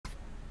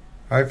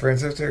Hi,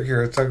 friends. I'm Derek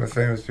here. Let's talk with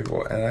famous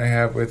people, and I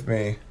have with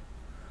me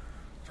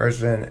a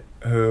person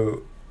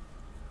who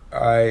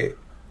I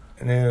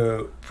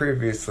knew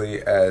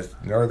previously as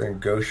Northern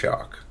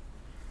Goshawk,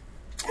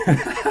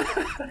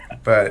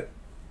 but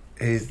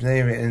his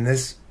name in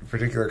this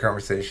particular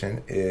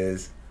conversation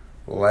is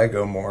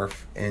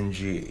Legomorph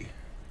NG.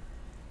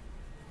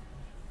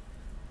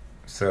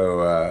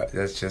 So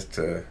that's just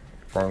to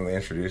formally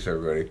introduce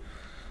everybody.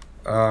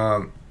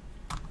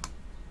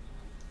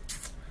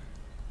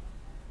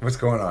 What's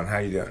going on? How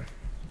you doing?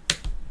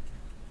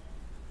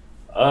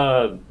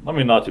 I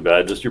mean, not too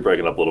bad. Just you're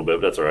breaking up a little bit,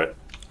 but that's all right.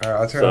 All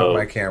right, I'll turn off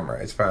my So,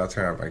 camera. It's fine. I'll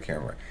turn off my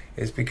camera.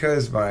 It's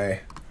because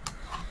my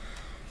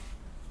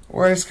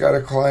wife's got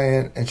a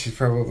client and she's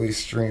probably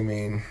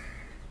streaming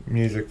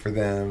music for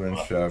them and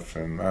stuff.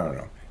 And I don't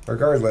know.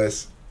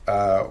 Regardless,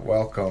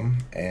 welcome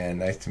and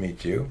nice to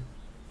meet you.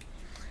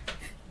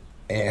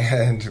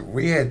 And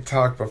we had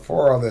talked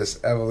before all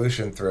this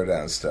evolution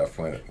throwdown stuff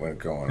went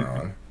going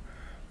on.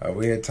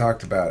 We had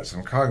talked about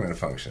some cognitive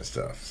function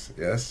stuff.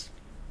 Yes.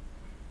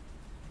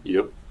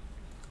 yep.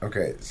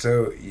 Okay,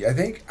 so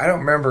I don't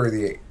remember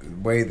the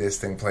way this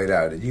thing played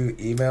out. Did you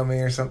email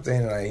me or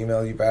something, and I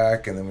emailed you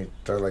back, and then we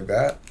started like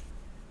that?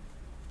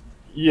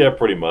 Yeah,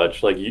 pretty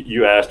much. Like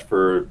you asked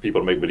for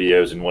people to make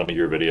videos in one of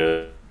your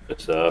videos,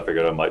 so I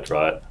figured I might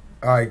try it.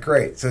 All right,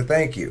 great. So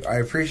thank you. I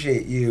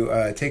appreciate you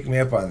taking me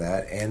up on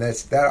that, and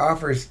that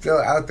offer is still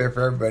out there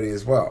for everybody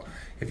as well.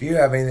 If you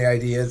have any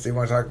ideas, you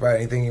want to talk about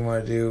anything you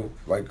want to do,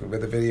 like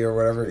with a video or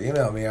whatever,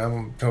 email me.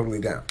 I'm totally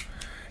down.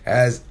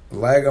 As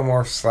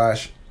Lagomorph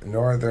slash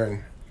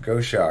Northern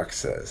Goshawk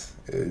says,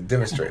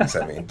 demonstrates.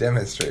 I mean,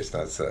 demonstrates,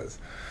 not says.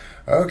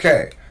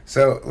 Okay,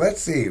 so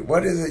let's see.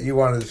 What is it you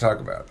wanted to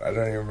talk about? I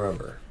don't even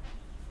remember.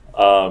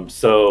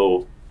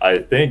 So I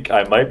think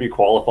I might be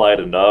qualified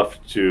enough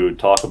to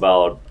talk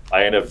about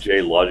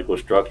INFJ logical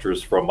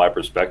structures from my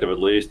perspective, at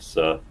least.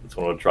 So that's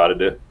what I'm going to try to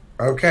do.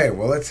 Okay,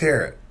 well, let's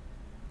hear it.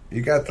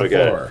 You got the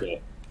Okay. floor.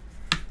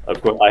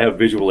 Of course, I have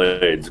visual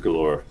aids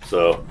galore.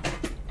 So,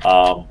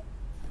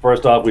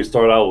 first off, we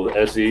start out with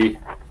SE.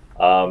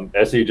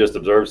 SE just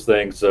observes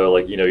things. So,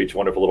 like, each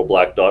wonderful little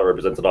black dot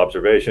represents an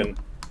observation.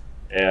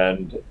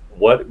 And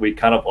what we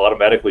kind of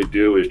automatically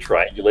do is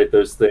triangulate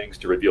those things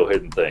to reveal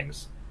hidden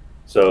things.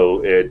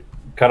 So it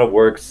kind of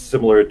works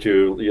similar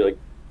to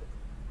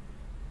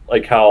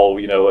like how,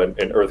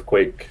 an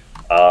earthquake,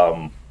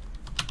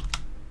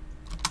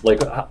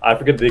 like I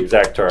forget the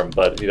exact term,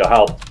 but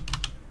how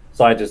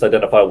scientists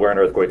identify where an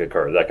earthquake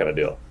occurred, that kind of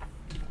deal.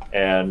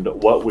 And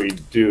what we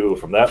do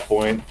from that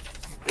point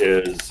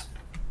is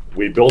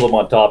we build them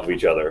on top of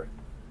each other.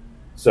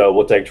 So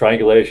we'll take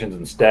triangulations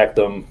and stack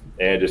them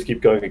and just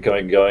keep going and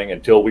going and going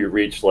until we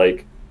reach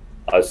like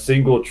a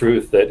single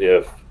truth that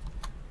if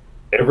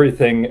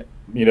everything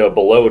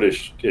below it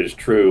is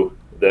true,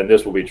 then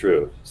this will be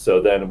true.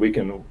 So then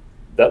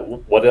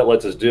what that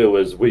lets us do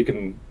is we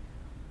can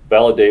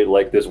validate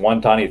like this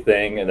one tiny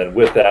thing, and then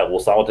with that we'll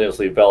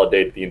simultaneously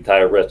validate the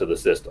entire rest of the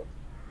system.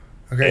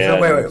 Okay,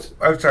 so And wait.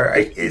 I'm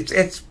sorry.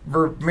 It's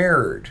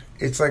mirrored.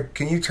 It's like,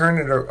 can you turn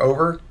it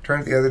over?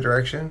 Turn it the other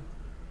direction?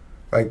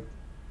 Like,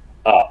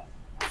 uh,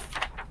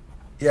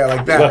 yeah,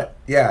 like that.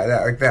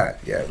 Yeah, like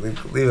that. Yeah,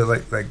 leave it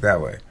like that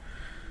way.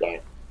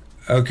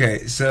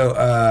 Okay,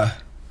 so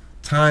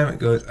time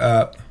goes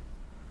up.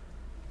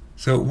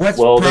 So what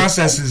well,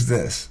 process is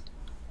this?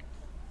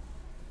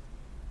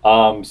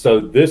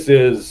 so this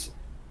is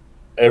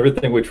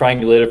everything we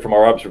triangulated from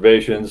our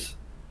observations,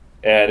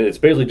 and it's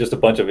basically just a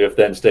bunch of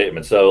if-then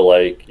statements. So,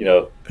 like,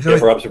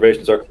 if our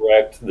observations are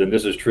correct, then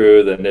this is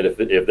true. Then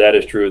if that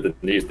is true, then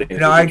these things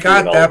will I be true,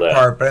 and got all that of that.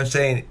 part, but I'm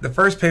saying the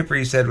first paper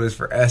you said was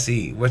for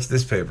SE. What's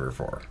this paper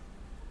for?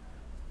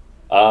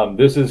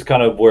 This is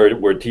kind of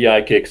where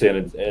TI kicks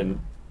in, and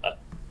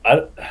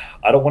I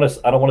don't want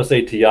to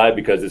say TI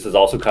because this is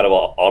also kind of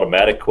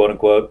automatic, quote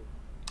unquote.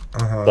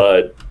 Uh-huh.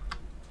 But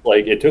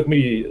like it took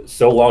me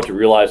so long to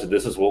realize that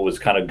this is what was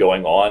kind of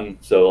going on.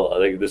 So I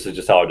think this is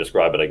just how I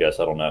describe it. I guess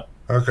I don't know,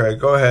 Okay,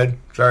 go ahead.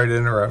 Sorry to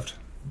interrupt.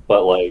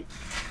 but like,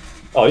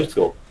 oh, it's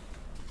cool.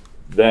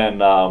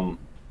 Then I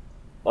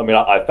mean,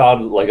 I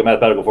found like a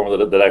mathematical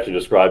formula that actually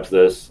describes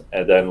this,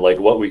 and then like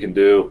what we can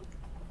do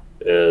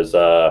is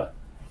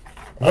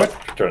What?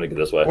 turn it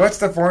this way. What's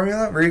the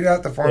formula? Read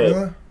out the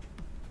formula.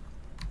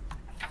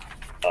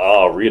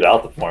 Oh, read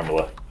out the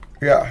formula.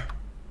 Yeah.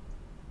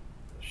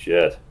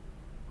 Shit.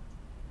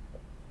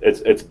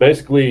 It's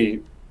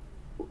basically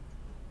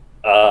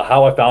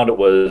how I found it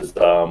was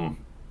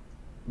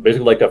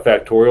basically like a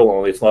factorial,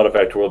 only it's not a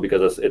factorial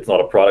because it's not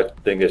a product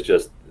thing. It's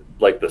just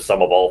like the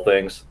sum of all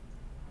things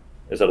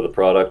instead of the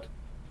product.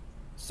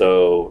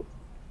 So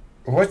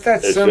What's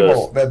that it's symbol?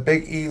 just That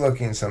big E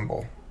looking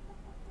symbol.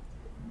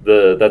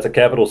 that's a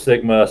capital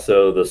sigma.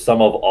 So the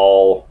sum of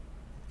all,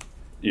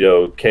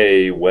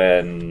 k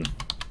when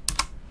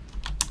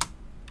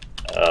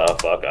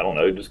fuck, I don't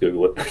know. Just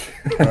Google it.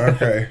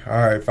 Okay. All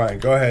right. Fine.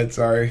 Go ahead.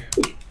 Sorry.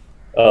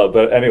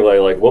 But anyway,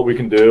 like what we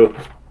can do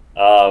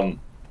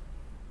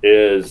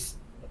is,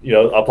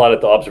 apply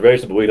that to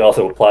observation, but we can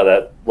also apply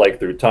that like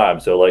through time.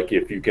 So like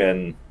if you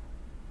can,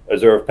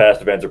 observe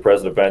past events or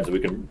present events,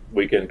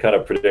 we can kind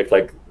of predict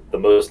like the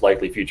most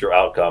likely future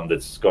outcome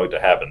that's going to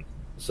happen.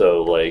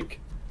 So like,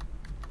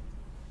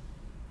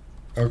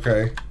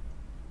 okay.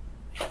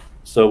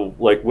 So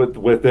like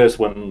with this,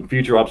 when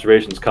future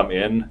observations come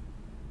in,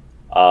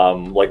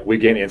 like we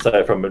gain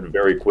insight from it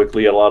very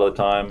quickly a lot of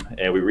the time,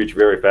 and we reach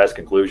very fast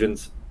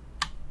conclusions.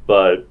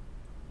 But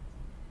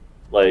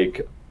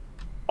like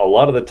a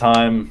lot of the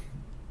time,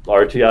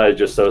 our TI is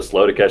just so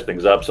slow to catch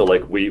things up. So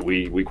like we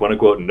quote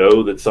unquote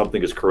know that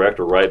something is correct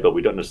or right, but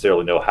we don't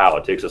necessarily know how.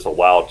 It takes us a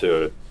while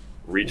to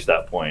reach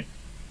that point.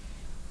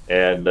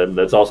 And then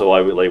that's also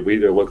why we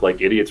either look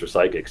like idiots or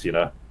psychics, you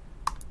know.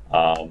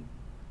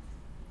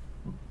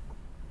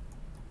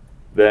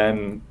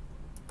 Then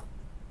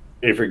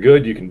if you're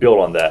good, you can build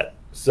on that.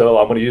 So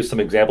I'm going to use some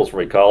examples from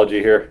ecology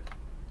here.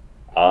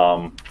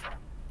 All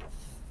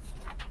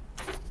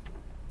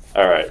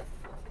right.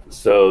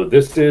 So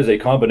this is a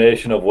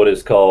combination of what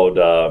is called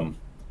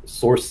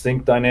source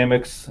sink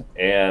dynamics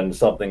and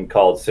something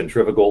called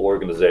centrifugal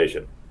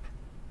organization.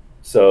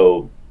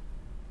 So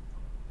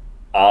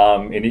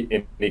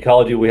in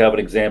ecology, we have an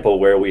example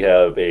where we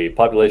have a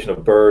population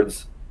of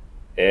birds,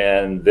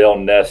 and they'll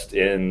nest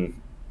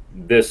in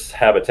this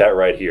habitat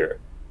right here.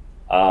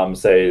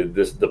 Say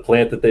the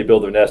plant that they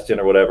build their nest in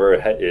or whatever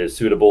is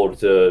suitable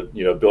to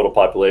build a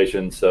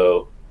population.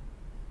 So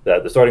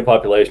that the starting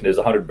population is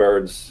 100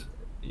 birds,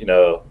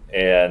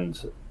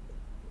 and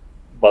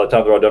by the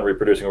time they're all done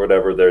reproducing or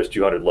whatever, there's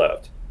 200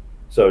 left.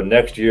 So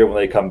next year when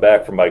they come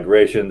back from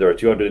migration, there are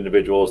 200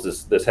 individuals.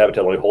 This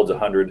habitat only holds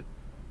 100.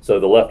 So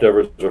the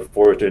leftovers are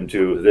forced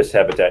into this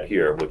habitat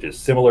here, which is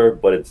similar,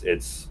 but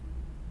it's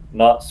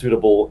not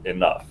suitable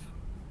enough.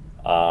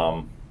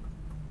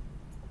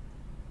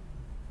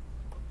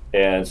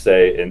 And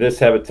say in this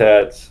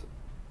habitat,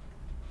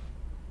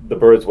 the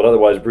birds would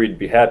otherwise breed and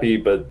be happy,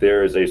 but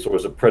there is a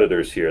source of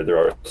predators here. There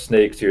are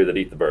snakes here that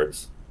eat the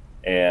birds,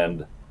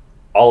 and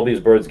all of these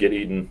birds get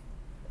eaten.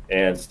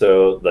 And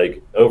so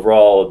like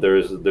overall,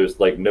 there's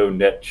like no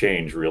net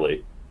change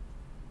really.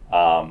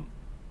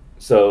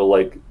 So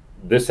like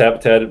this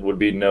habitat would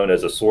be known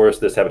as a source.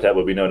 This habitat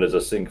would be known as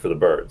a sink for the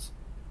birds.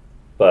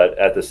 But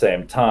at the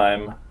same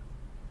time,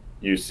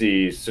 you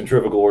see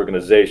centrifugal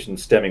organization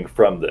stemming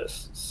from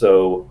this.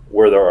 So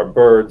where there are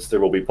birds, there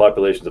will be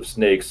populations of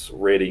snakes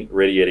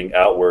radiating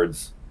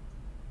outwards.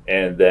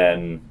 And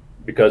then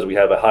because we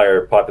have a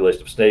higher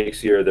population of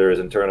snakes here, there is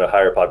in turn a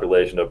higher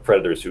population of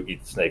predators who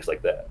eat snakes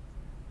like that.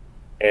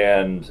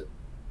 And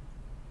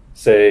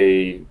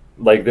say,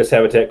 like this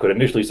habitat could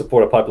initially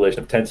support a population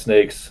of 10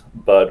 snakes,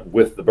 but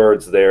with the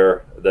birds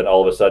there, then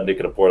all of a sudden it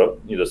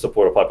could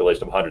support a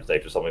population of 100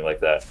 snakes or something like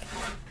that.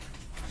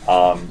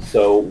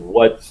 So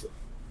what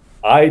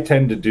I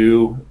tend to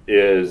do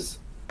is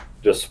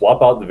just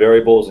swap out the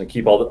variables and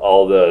keep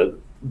all the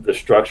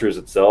structures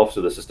itself.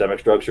 So the systemic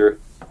structure,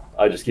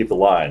 I just keep the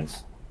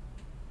lines.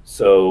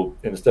 So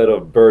instead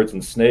of birds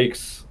and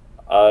snakes,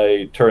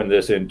 I turn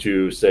this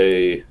into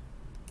say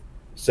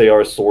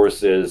our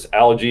source is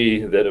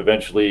algae that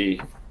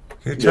eventually.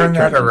 Can you turn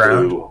that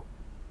around?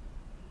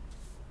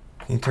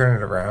 Can you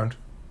turn it around?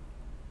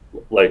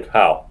 Like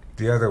how?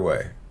 The other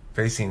way,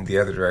 facing the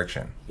other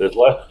direction. This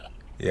way?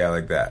 Yeah,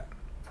 like that.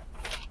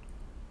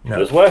 No.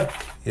 This way?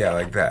 Yeah,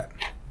 like that.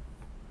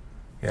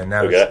 Yeah,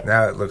 now okay.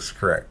 Now it looks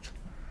correct.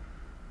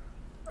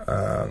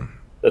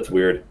 That's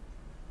weird.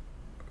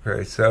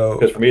 Okay, so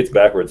because for me it's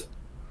backwards.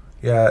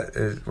 Yeah,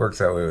 it works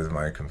that way with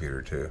my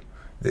computer too.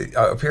 The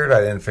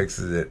Appear.in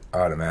fixes it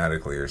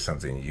automatically or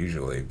something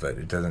usually, but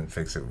it doesn't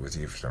fix it with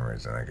you for some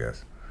reason, I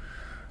guess.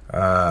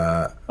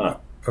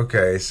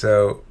 Okay,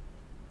 so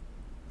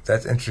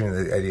that's interesting,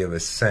 the idea of a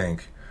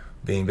sink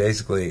being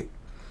basically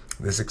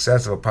the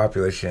success of a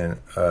population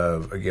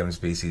of a given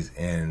species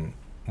in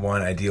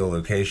one ideal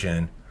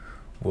location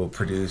will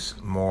produce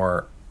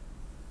more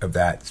of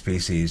that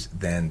species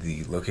than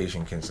the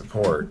location can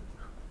support,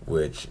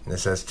 which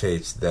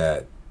necessitates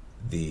that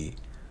the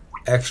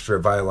extra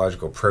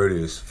biological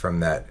produce from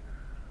that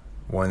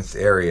one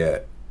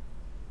area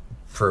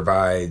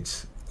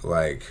provides,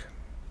 like,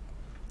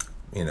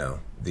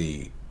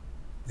 the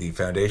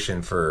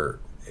foundation for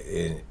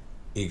an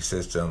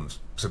ecosystem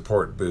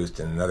support boost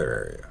in another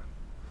area.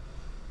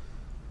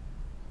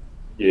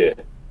 Yeah.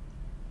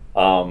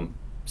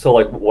 So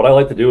like what I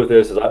like to do with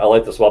this is I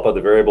like to swap out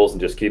the variables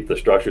and just keep the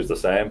structures the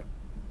same.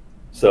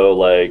 So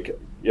like,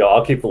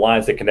 I'll keep the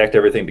lines that connect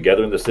everything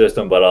together in the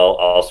system, but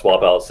I'll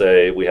swap out,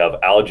 say we have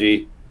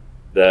algae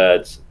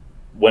that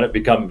when it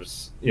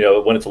becomes,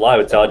 when it's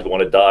alive, it's algae, but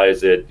when it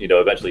dies, it,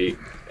 eventually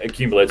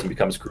accumulates and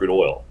becomes crude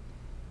oil.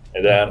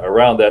 And then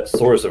around that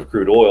source of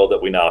crude oil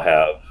that we now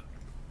have,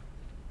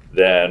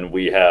 then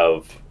we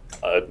have,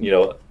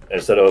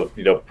 instead of,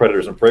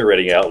 predators and prey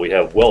radiating out, we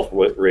have wealth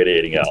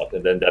radiating out.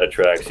 And then that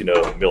attracts,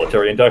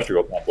 military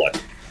industrial complex.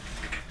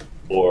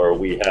 Or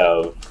we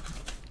have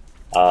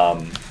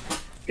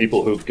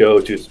people who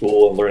go to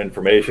school and learn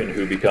information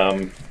who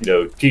become,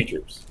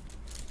 teachers.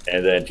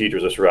 And then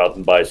teachers are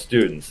surrounded by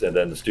students. And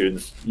then the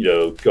students,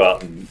 go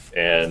out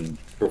and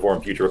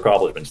perform future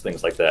accomplishments,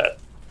 things like that.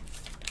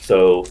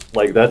 So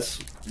like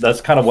that's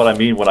kind of what I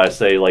mean when I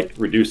say like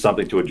reduce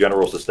something to a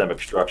general systemic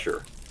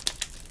structure.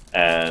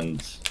 And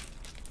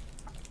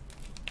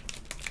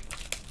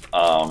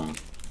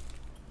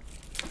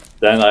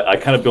then I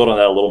kind of build on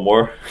that a little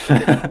more.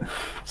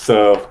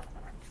 So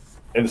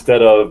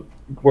instead of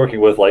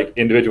working with like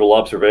individual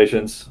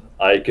observations,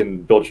 I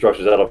can build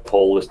structures out of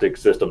holistic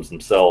systems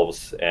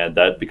themselves, and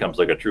that becomes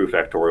like a true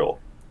factorial.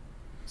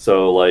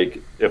 So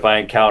like if I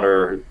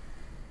encounter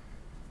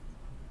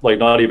like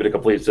not even a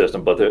complete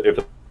system, but if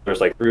there's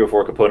like 3 or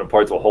 4 component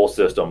parts of a whole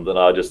system, then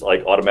I'll just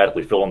like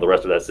automatically fill in the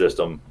rest of that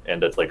system,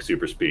 and that's like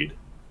super speed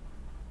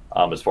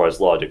as far as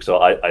logic.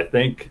 So I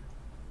think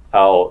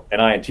how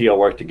NI and TL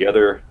work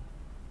together,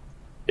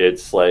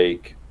 it's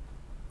like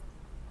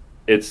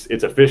it's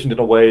efficient in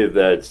a way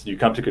that you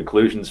come to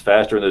conclusions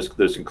faster, and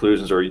those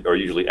conclusions are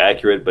usually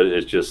accurate, but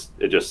it just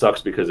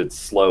sucks because it's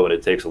slow and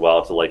it takes a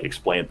while to like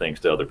explain things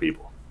to other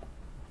people.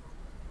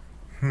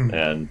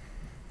 And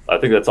I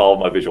think that's all of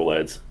my visual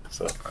aids.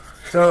 So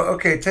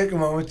okay, take a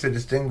moment to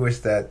distinguish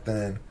that,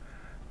 then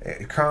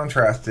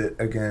contrast it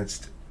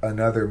against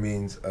another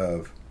means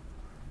of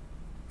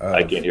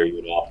I can't hear you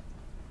at all.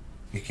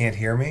 You can't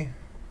hear me?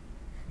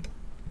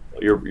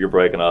 You're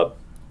breaking up.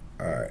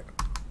 All right.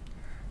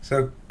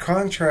 So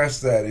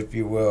contrast that, if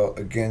you will,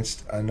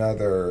 against an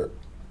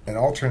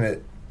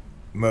alternate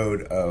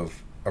mode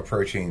of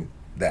approaching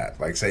that,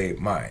 like say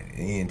mine,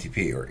 an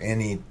ENTP or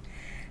any.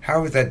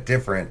 How is that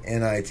different,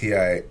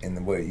 NITI, in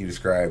the way you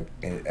described,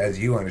 as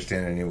you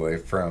understand it anyway,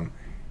 from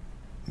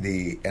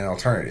an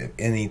alternative,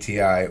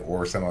 NETI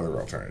or some other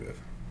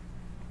alternative?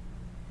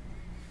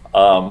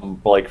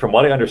 Like from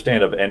what I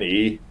understand of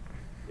NE,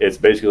 it's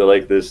basically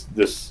like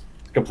this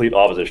complete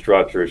opposite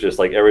structure. It's just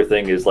like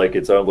everything is like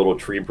its own little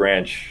tree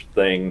branch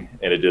thing,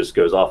 and it just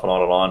goes off and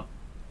on and on.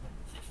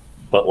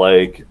 But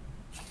like,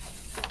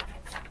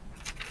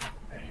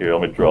 here,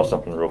 let me draw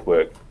something real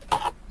quick.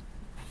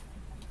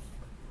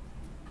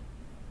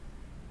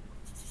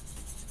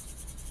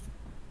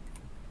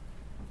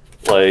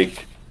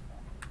 Like,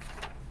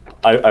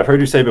 I've heard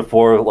you say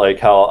before, like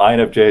how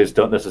INFJs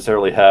don't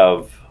necessarily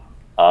have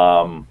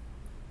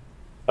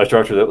a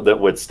structure that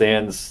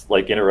withstands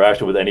like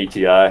interaction with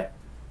NETI.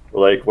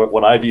 Like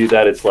when I view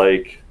that, it's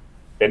like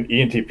an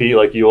ENTP,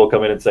 like you will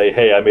come in and say,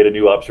 "Hey, I made a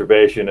new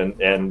observation,"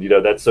 and you know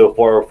that's so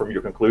far from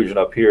your conclusion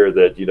up here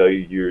that you know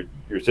your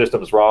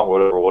system's wrong,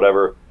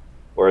 whatever.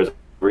 Whereas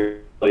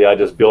really, I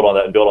just build on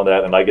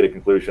that, and I get a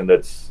conclusion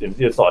that's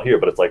it's not here,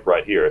 but it's like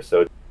right here.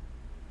 So.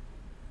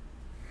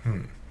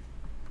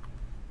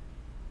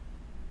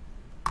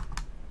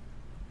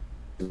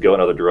 Go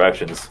in other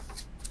directions,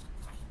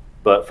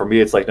 but for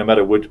me it's like no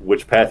matter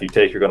which path you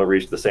take, you're going to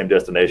reach the same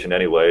destination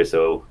anyway,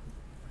 so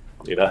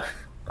you know.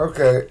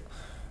 Okay,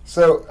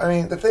 so I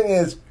mean the thing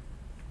is,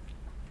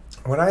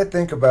 when I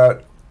think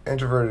about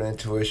introverted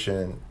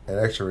intuition and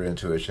extroverted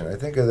intuition, I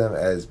think of them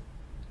as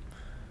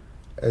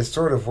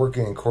sort of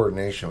working in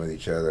coordination with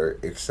each other,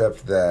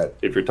 except that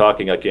if you're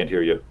talking I can't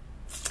hear you.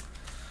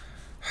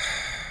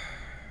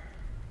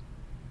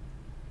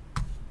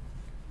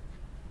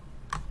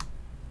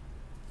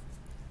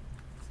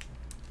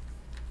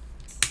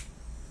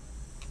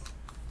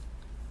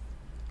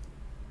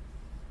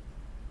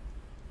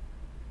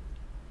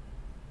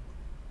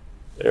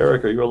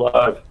 Eric, are you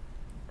alive?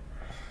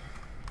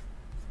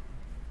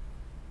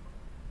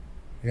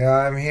 Yeah,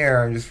 I'm here.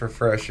 I'm just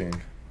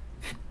refreshing.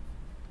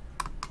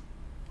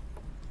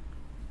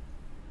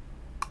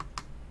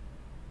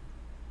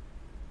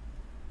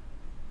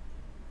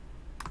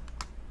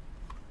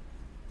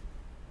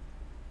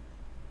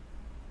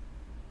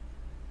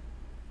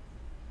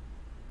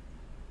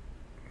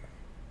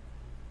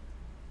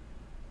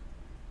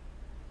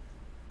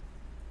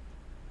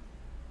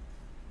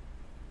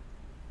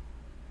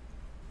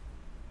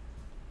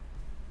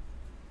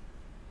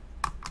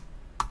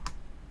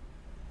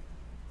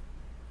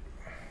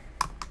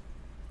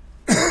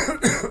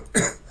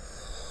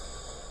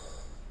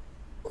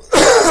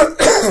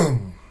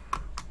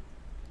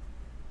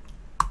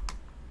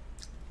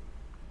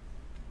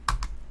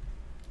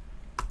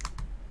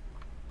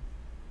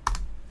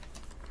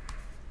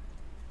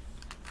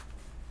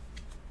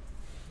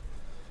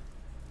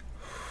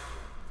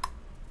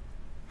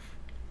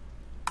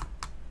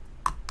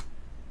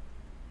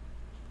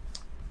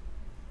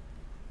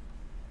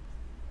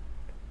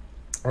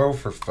 Oh,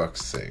 for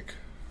fuck's sake.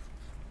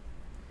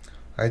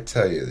 I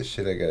tell you, the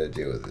shit I gotta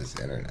deal with is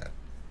internet.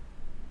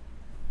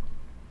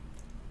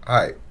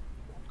 Hi.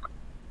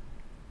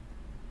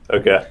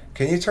 Okay.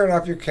 Can you turn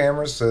off your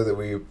cameras so that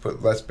we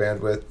put less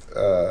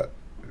bandwidth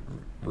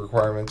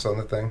requirements on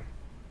the thing?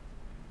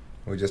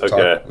 We just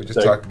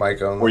talk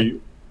mic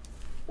only.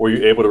 Were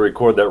you able to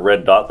record that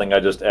red dot thing I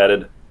just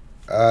added?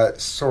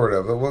 Sort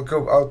of. But we'll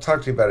go. I'll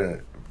talk to you about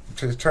it.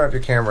 Just turn off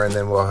your camera, and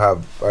then we'll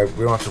have.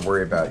 We don't have to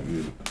worry about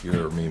you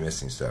or me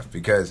missing stuff,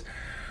 because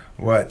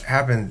what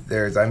happened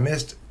there is I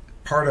missed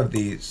part of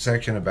the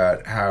section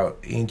about how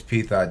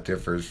ENTP thought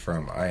differs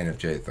from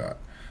INFJ thought.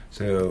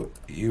 So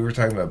you were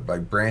talking about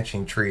like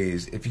branching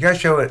trees. If you guys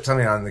show it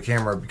something on the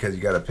camera because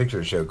you got a picture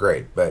to show,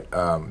 great. But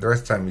the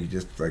rest of the time you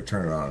just like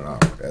turn it on and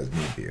off as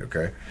need be.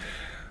 Okay.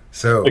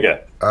 So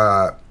Okay.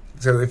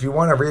 So if you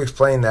want to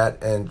re-explain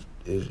that, and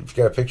if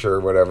you got a picture or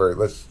whatever,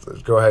 let's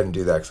go ahead and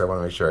do that because I want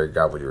to make sure I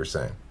got what you were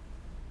saying.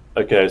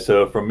 Okay.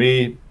 So for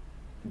me,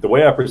 the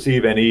way I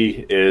perceive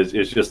NE is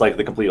just like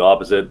the complete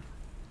opposite.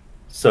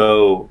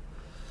 So,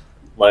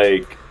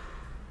 like,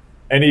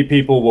 NE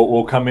people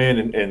will come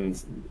in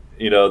and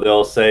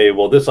they'll say,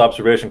 well, this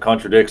observation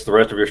contradicts the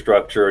rest of your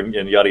structure and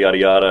yada yada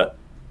yada.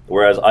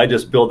 Whereas I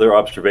just build their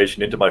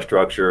observation into my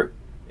structure,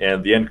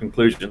 and the end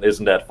conclusion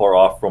isn't that far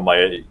off from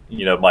my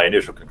my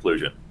initial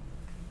conclusion.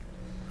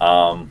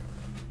 So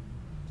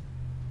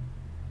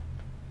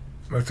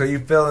you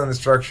fill in the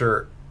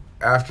structure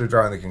after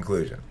drawing the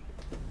conclusion.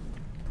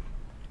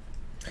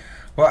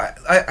 Well,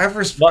 I've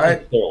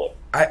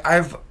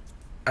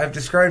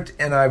described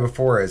NI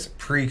before as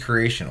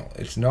pre-creational.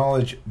 It's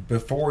knowledge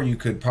before you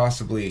could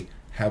possibly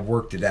have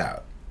worked it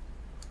out,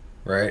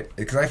 right?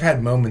 Because I've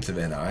had moments of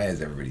NI,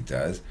 as everybody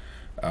does,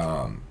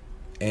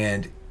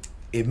 and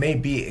it may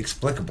be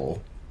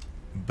explicable,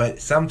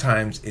 but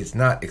sometimes it's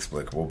not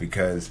explicable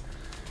because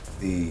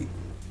the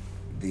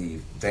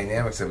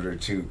dynamics of it are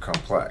too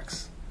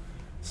complex.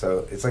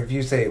 So it's like if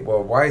you say,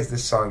 well, why is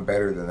this song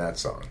better than that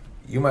song?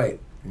 You might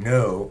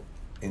know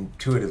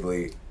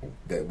intuitively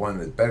that one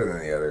is better than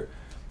the other,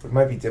 but it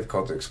might be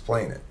difficult to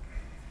explain it.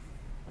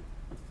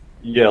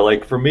 Yeah,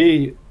 like for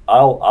me,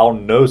 I'll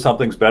know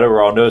something's better,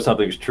 or I'll know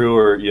something's true,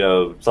 or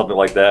something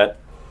like that.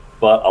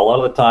 But a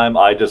lot of the time,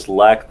 I just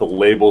lack the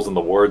labels and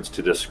the words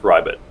to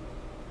describe it.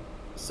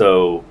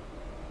 So,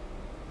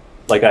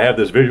 like, I have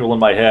this visual in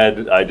my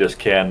head, I just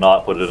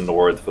cannot put it into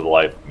words for the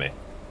life of me.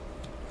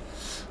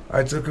 All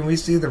right, so can we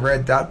see the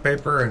red dot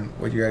paper and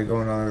what you got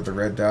going on with the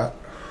red dot?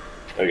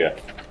 Okay.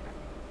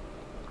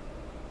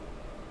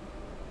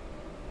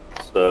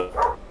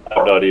 So, I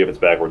have no idea if it's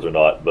backwards or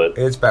not, but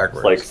it's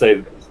backwards. Like,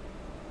 say,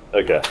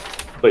 okay,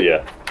 but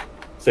yeah,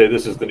 say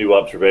this is the new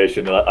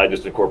observation, and I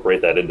just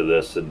incorporate that into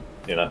this, and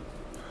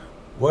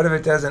What if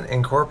it doesn't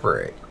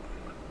incorporate?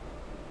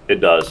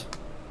 It does.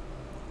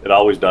 It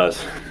always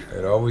does.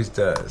 It always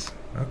does.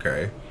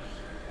 Okay.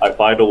 I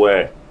find a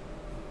way.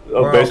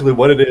 Well, basically,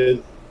 what it is.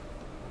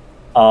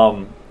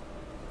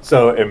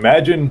 So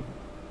imagine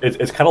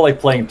it's kind of like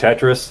playing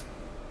Tetris,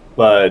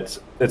 but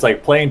it's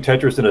like playing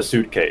Tetris in a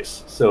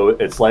suitcase. So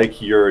it's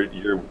like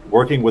you're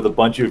working with a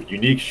bunch of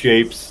unique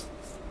shapes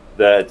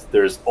that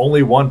there's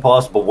only one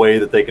possible way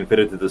that they can fit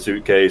into the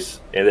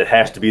suitcase, and it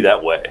has to be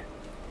that way.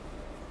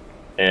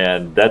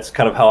 And that's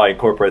kind of how I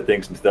incorporate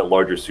things into that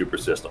larger super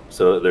system.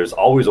 So there's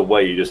always a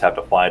way, you just have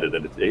to find it,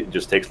 and it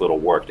just takes a little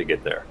work to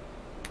get there.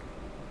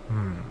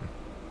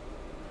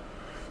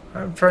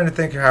 I'm trying to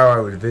think of how I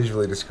would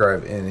visually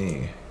describe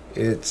NE.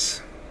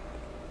 It's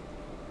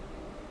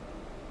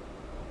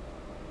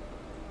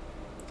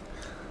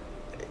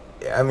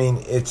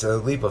a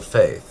leap of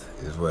faith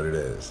is what it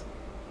is.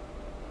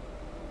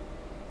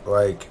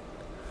 Like,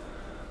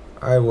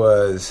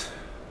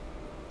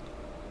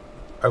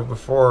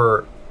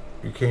 before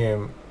you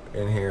came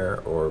in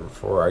here, or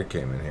before I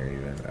came in here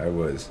even, I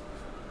was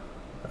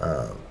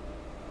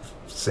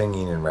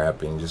singing and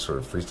rapping, just sort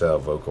of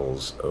freestyle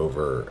vocals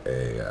over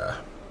a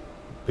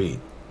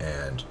beat.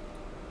 And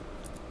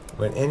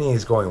when any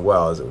is going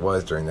well, as it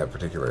was during that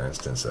particular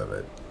instance of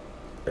it,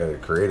 at a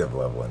creative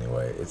level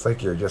anyway, it's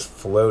like you're just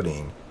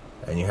floating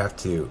and you have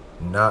to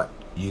not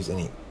use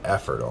any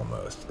effort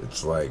almost.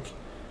 It's like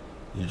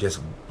you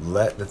just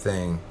let the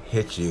thing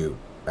hit you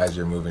as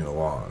you're moving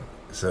along.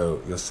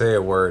 So you'll say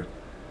a word,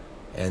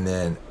 and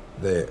then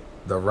the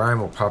rhyme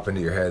will pop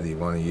into your head that you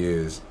want to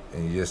use,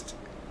 and you just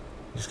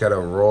got to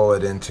roll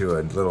it into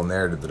a little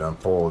narrative that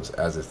unfolds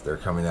as if they're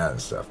coming out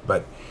and stuff.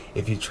 But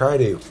if you try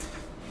to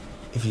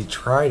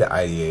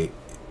ideate,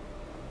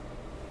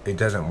 it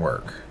doesn't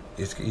work.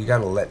 You got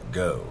to let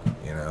go.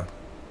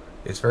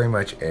 It's very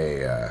much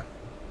a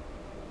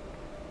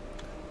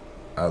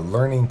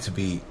learning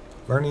to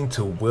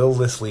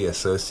willlessly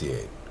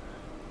associate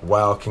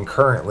while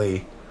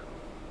concurrently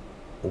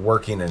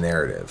working a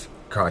narrative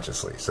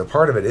consciously. So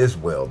part of it is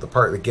willed. The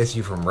part that gets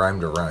you from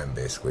rhyme to rhyme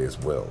basically is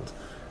willed.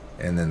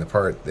 And then the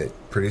part that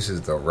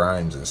produces the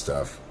rhymes and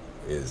stuff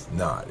is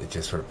not. It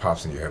just sort of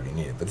pops into your head when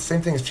you need it. But the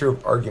same thing is true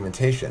of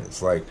argumentation.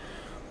 It's like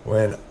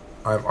when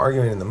I'm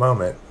arguing in the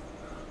moment,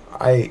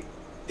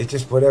 it's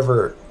just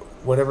whatever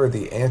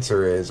the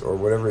answer is, or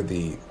whatever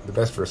the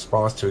best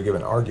response to a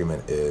given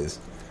argument is,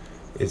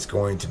 it's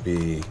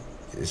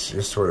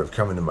just sort of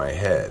coming to my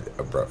head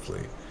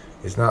abruptly.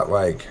 It's not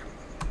like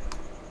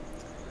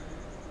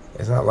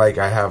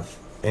I have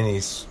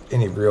any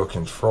real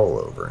control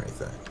over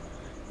anything.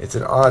 It's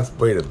an odd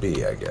way to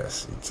be, I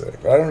guess you'd say.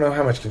 But I don't know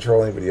how much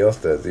control anybody else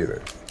does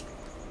either.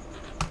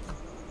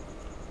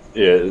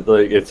 Yeah,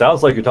 like it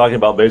sounds like you're talking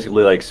about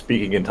basically like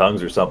speaking in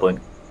tongues or something.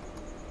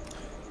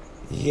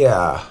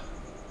 Yeah,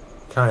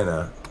 kind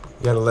of.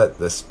 You got to let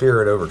the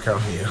spirit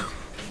overcome you.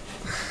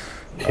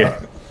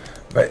 Yeah.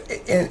 But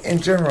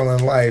in general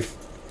in life,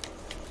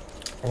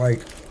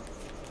 like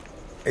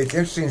it's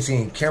interesting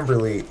seeing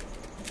Kimberly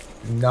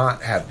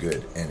not have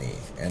good NE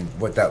and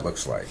what that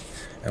looks like,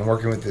 and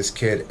working with this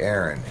kid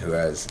Aaron who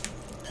has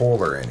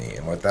polar NE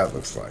and what that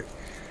looks like.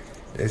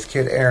 This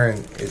kid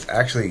Aaron is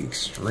actually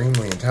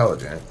extremely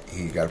intelligent.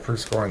 He got a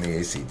perfect score on the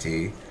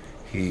ACT.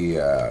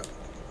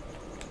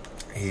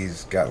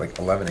 He's got like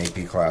 11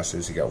 AP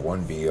classes. He got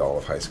 1B all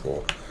of high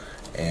school,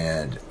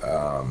 and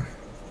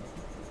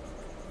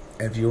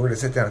if you were to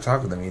sit down and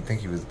talk with him, you'd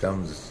think he was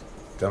dumb as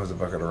a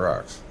bucket of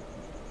rocks.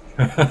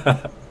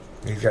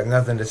 He's got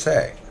nothing to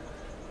say.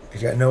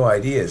 He's got no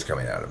ideas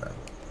coming out of him.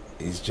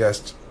 He's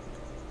just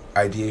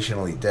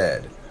ideationally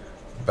dead.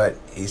 But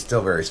he's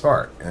still very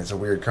smart. And it's a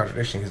weird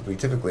contradiction because we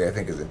typically, I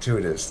think, as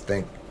intuitives,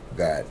 think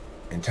that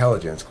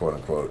intelligence, quote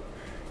unquote,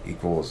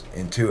 equals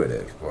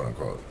intuitive, quote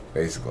unquote,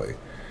 basically.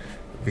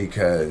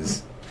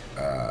 Because,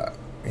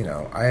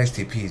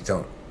 ISTPs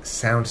don't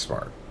sound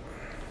smart.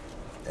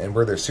 And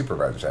we're their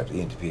supervisor types,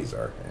 ENTPs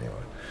are,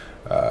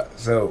 anyway.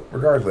 So,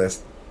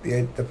 regardless,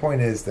 the point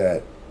is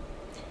that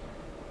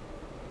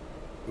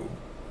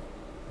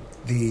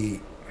the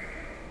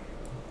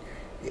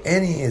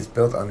NE is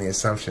built on the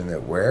assumption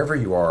that wherever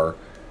you are,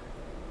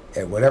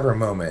 at whatever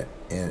moment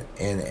in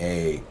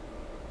a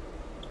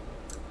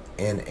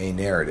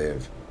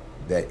narrative,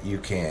 that you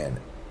can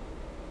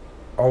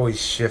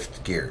always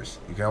shift gears.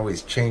 You can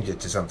always change it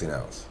to something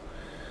else.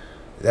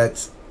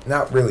 That's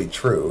not really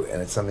true,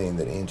 and it's something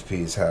that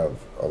ENTPs have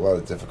a lot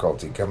of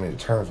difficulty coming to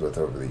terms with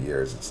over the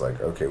years. It's like,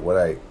 okay, what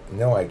I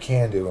know I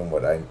can do and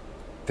what I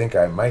think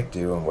I might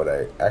do and what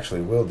I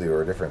actually will do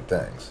are different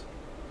things.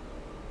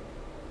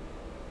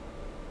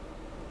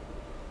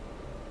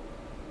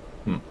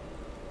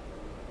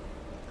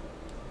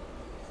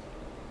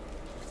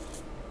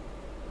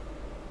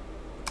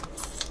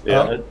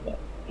 Yeah.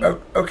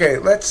 Okay,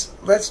 let's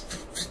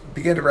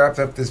begin to wrap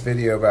up this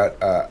video about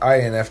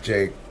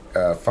INFJ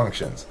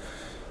functions.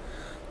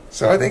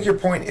 So I think your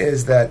point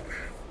is that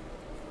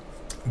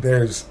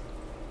there's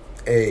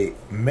a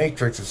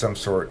matrix of some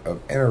sort of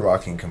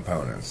interlocking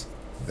components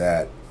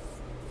that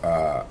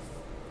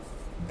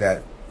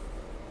that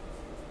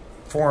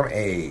form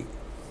a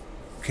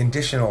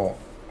conditional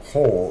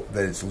whole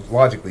that is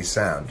logically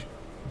sound,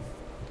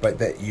 but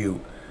that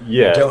you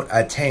don't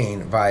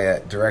attain via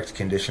direct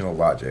conditional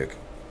logic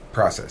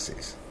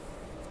processes.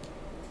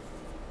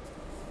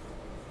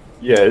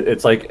 Yeah,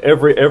 it's like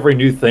every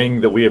new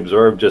thing that we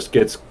observe just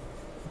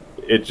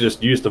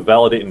used to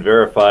validate and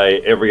verify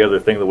every other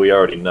thing that we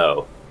already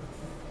know.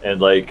 And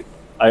like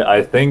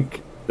I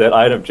think that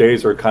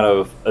INFJs are kind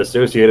of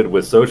associated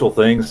with social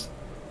things,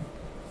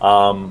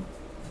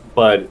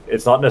 but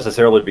it's not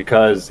necessarily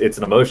because it's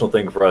an emotional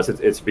thing for us.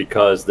 It's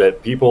because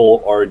that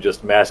people are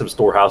just massive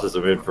storehouses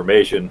of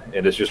information,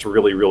 and it's just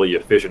really, really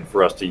efficient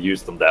for us to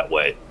use them that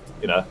way,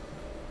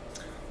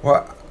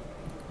 Well,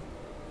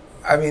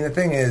 I mean, the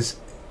thing is,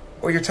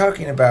 what you're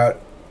talking about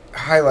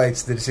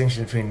highlights the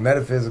distinction between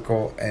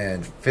metaphysical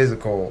and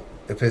physical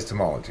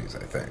epistemologies,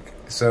 I think.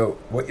 So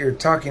what you're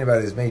talking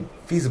about is made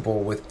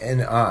feasible with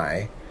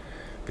NI,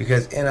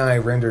 because NI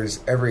renders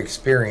every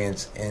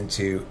experience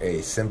into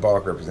a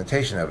symbolic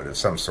representation of it of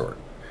some sort.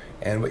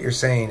 And what you're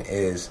saying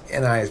is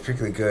NI is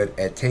particularly good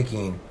at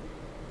taking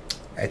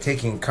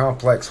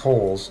complex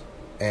wholes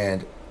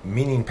and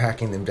meaning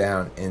packing them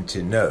down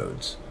into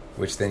nodes,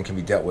 which then can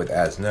be dealt with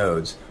as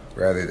nodes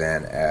rather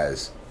than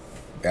as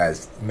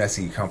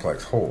messy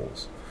complex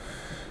wholes.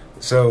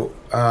 So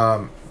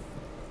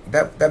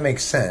that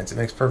makes sense. It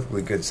makes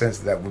perfectly good sense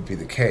that would be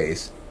the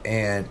case.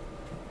 And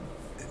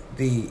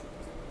the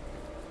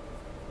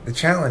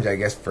challenge, I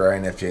guess, for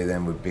INFJ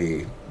then would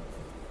be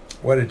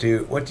what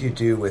do you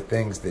do with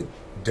things that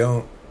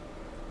don't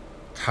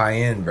tie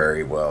in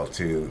very well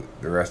to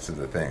the rest of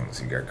the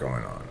things you got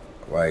going on?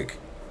 Like,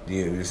 do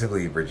you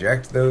simply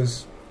reject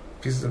those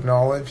pieces of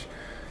knowledge?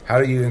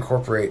 How do you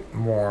incorporate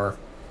more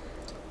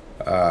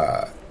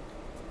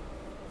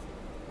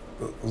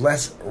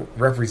less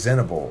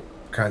representable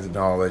kinds of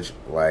knowledge,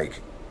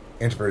 like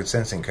introverted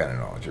sensing kind of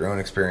knowledge, your own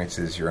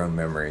experiences, your own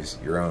memories,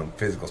 your own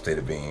physical state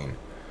of being,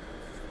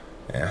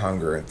 and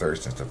hunger and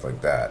thirst and stuff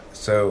like that?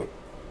 So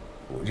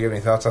do you have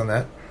any thoughts on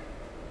that?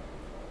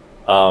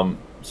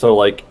 So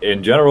like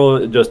in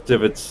general, just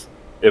if it's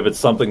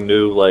something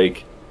new,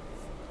 like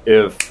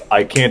if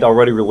I can't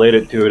already relate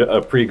it to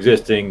a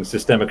pre-existing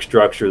systemic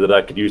structure that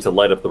I could use to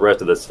light up the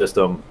rest of the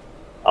system,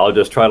 I'll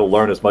just try to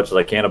learn as much as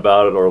I can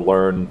about it, or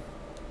learn,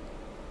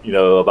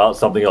 about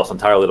something else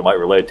entirely that might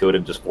relate to it,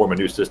 and just form a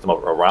new system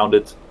around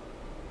it.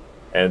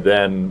 And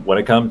then when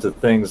it comes to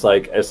things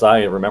like SI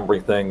and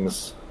remembering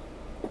things,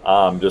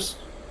 just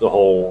the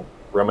whole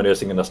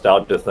reminiscing and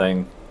nostalgia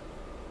thing,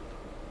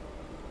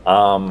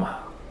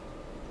 I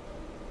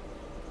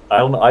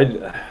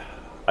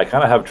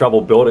kind of have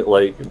trouble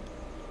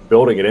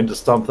building it into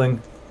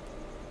something.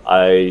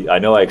 I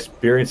know I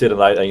experience it,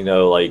 and I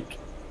know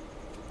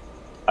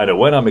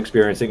when I'm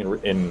experiencing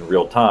it in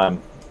real time,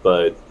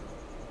 but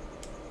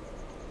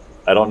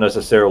I don't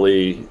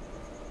necessarily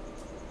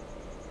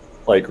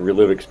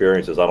relive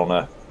experiences. I don't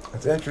know.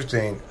 It's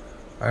interesting.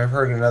 I've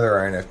heard another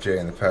INFJ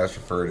in the past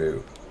refer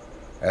to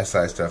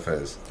SI stuff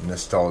as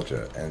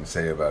nostalgia and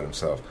say about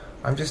himself,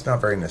 I'm just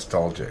not very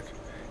nostalgic.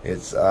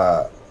 It's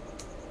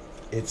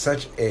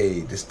such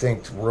a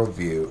distinct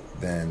worldview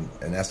than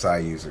an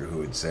SI user who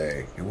would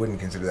say, who wouldn't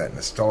consider that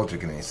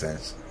nostalgic in any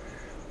sense,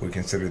 would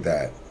consider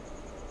that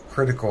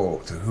critical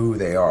to who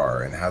they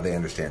are and how they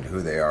understand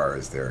who they are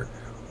as their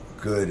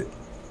good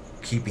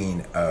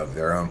keeping of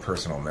their own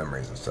personal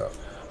memories and stuff.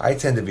 I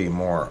tend to be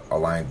more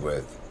aligned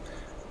with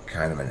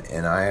kind of an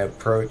NI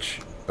approach,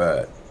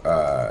 but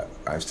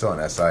I'm still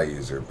an SI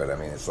user, but I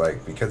mean, it's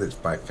like, because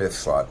it's my fifth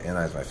slot, NI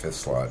is my fifth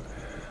slot,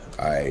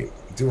 I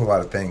do a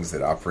lot of things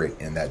that operate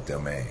in that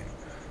domain.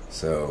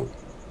 So,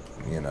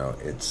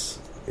 it's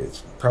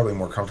probably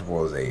more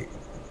comfortable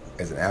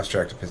as an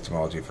abstract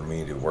epistemology for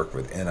me to work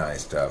with NI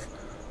stuff,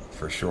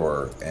 for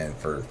sure, and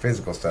for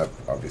physical stuff,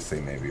 obviously,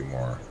 maybe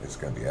more, it's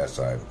going to be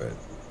SI, but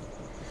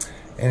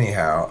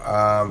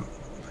anyhow,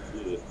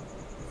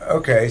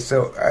 okay,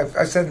 so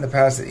I've said in the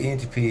past that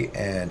ENTP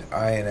and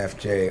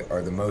INFJ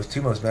are the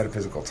two most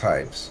metaphysical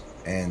types,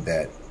 and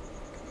that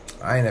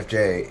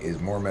INFJ is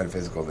more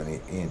metaphysical than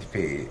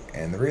ENTP,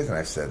 and the reason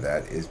I've said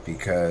that is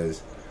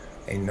because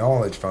a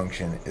knowledge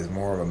function is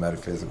more of a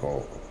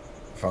metaphysical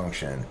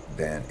function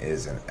than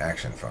is an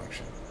action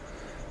function.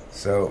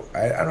 So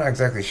I'm not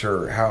exactly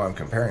sure how I'm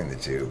comparing the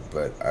two,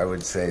 but I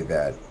would say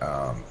that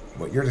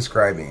what you're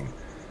describing,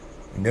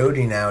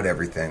 noting out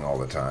everything all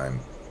the time,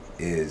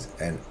 is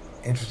an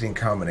interesting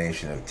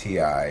combination of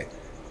TI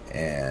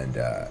and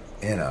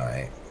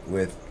NI,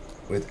 with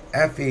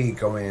FE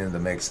going into the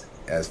mix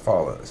as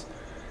follows.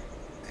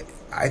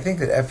 I think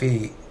that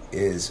FE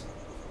is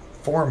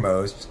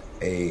foremost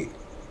a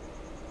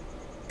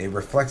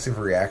reflexive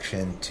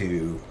reaction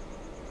to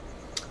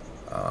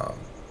a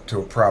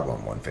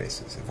problem one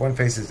faces. If one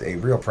faces a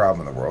real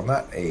problem in the world,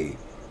 not a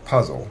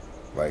puzzle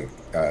like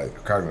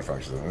cognitive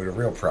functions, but a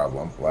real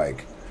problem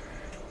like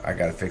I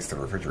got to fix the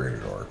refrigerator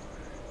door,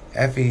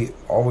 FE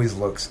always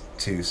looks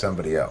to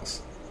somebody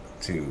else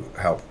to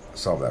help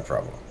solve that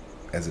problem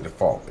as a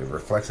default. It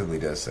reflexively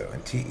does so.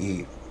 And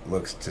TE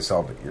looks to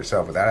solve it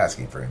yourself without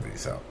asking for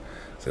anybody's help.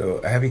 So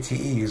a heavy TE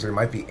user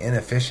might be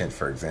inefficient,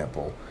 for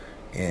example,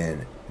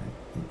 in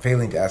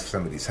failing to ask for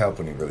somebody's help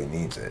when he really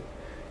needs it,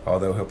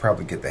 although he'll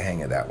probably get the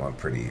hang of that one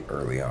pretty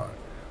early on.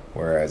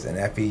 Whereas an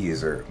FE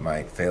user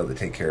might fail to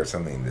take care of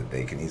something that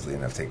they can easily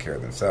enough take care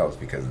of themselves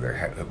because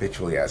they're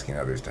habitually asking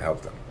others to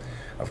help them.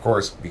 Of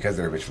course, because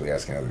they're habitually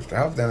asking others to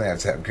help them, they have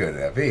to have good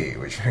FE,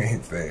 which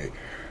means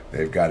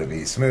they've got to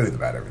be smooth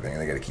about everything,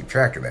 and they got to keep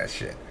track of that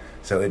shit.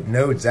 So it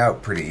nodes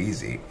out pretty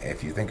easy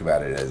if you think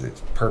about it as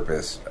its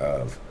purpose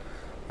of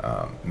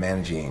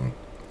managing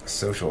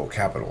social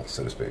capital,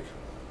 so to speak.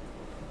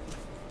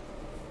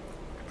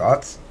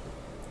 Thoughts?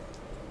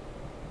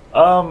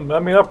 I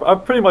mean, I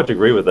pretty much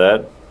agree with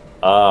that.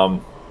 I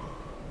mean,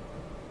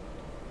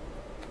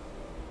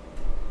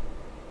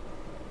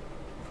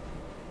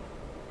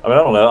 I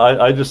don't know.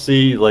 I just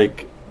see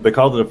like the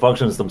cognitive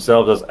functions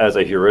themselves as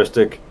a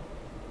heuristic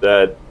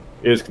that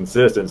is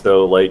consistent.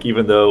 So like,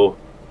 even though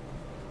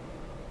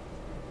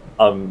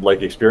I'm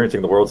like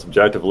experiencing the world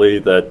subjectively,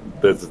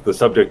 that the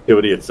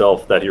subjectivity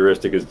itself, that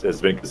heuristic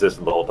has been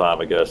consistent the whole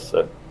time, I guess.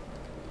 So,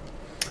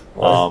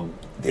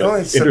 the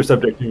only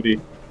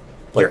intersubjectivity,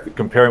 like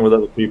comparing with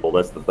other people,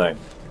 that's the thing.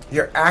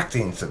 You're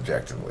acting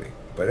subjectively,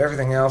 but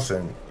everything else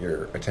in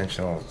your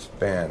attentional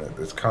span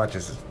that's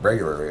conscious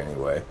regularly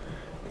anyway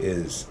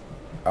is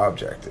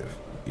objective.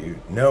 You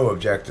know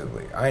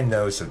objectively. I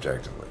know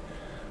subjectively.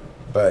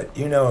 But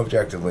you know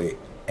objectively,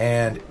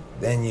 and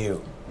then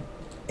you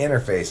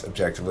interface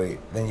objectively,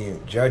 then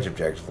you judge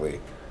objectively,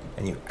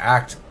 and you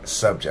act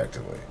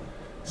subjectively.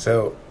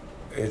 So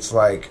it's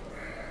like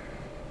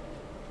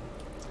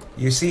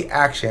you see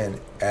action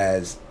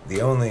as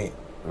the only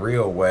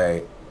real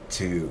way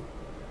to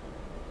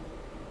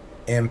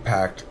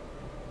impact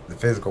the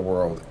physical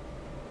world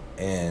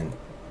in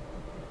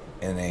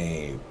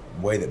a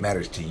way that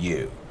matters to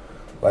you.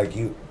 Like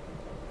you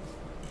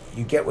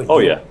get what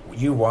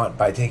you want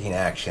by taking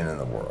action in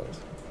the world.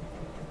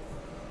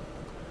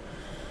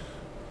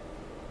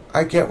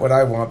 I get what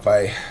I want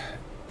by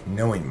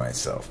knowing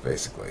myself,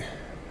 basically.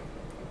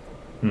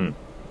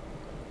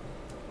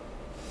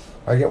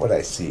 I get what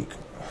I seek.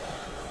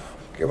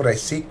 I get what I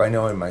seek by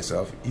knowing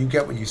myself. You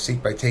get what you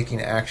seek by taking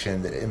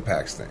action that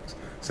impacts things.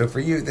 So for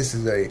you, this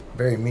is a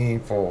very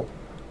meaningful,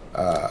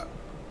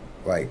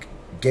 like,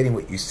 getting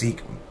what you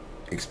seek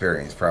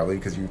experience, probably,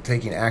 because you're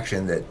taking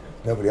action that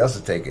nobody else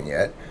has taken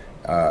yet.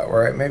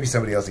 Or maybe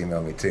somebody else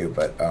emailed me too,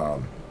 but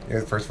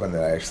you're the first one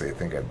that I actually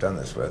think I've done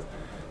this with.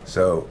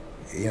 So,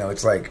 you know,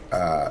 it's like,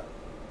 oh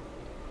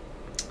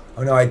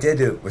no, I did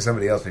do it with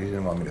somebody else, but he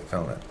didn't want me to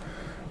film it.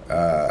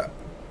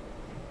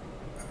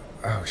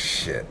 Oh,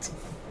 shit.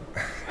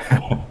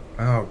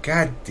 Oh,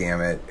 god damn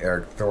it,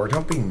 Eric Thor.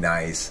 Don't be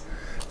nice.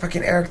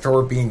 Fucking Eric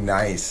Thor being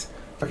nice.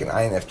 Fucking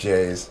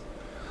INFJs.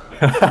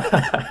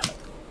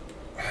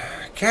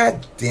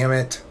 God damn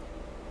it.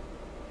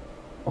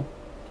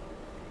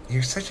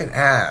 You're such an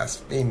ass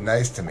being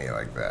nice to me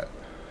like that.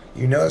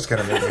 You know it's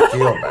going to make me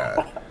feel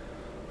bad.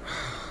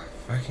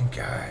 Fucking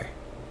guy.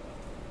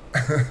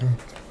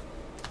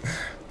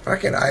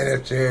 Fucking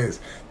INFJs.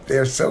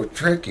 They're so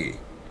tricky.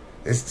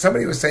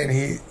 Somebody was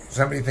saying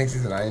somebody thinks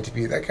he's an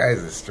INTP. That guy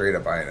is a straight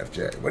up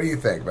INFJ. What do you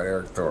think about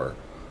Eric Thor?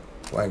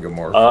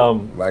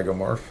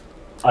 Lagomorph?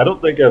 I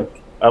don't think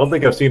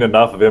I've seen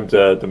enough of him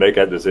to make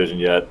that decision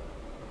yet.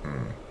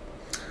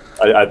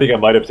 I think I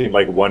might have seen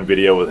like one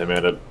video with him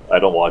in it. I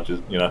don't watch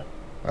it, you know.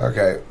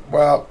 Okay.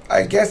 Well,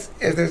 I guess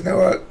if there's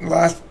no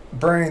last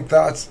burning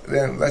thoughts,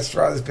 then let's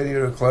draw this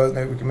video to a close.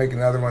 Maybe we can make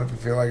another one if we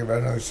feel like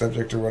about another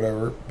subject or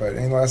whatever. But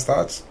any last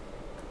thoughts?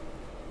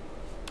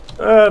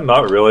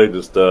 Not really.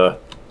 Just yeah,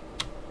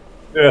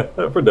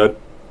 we're done.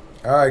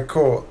 All right,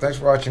 cool. Thanks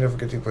for watching. Don't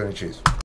forget to play the cheese.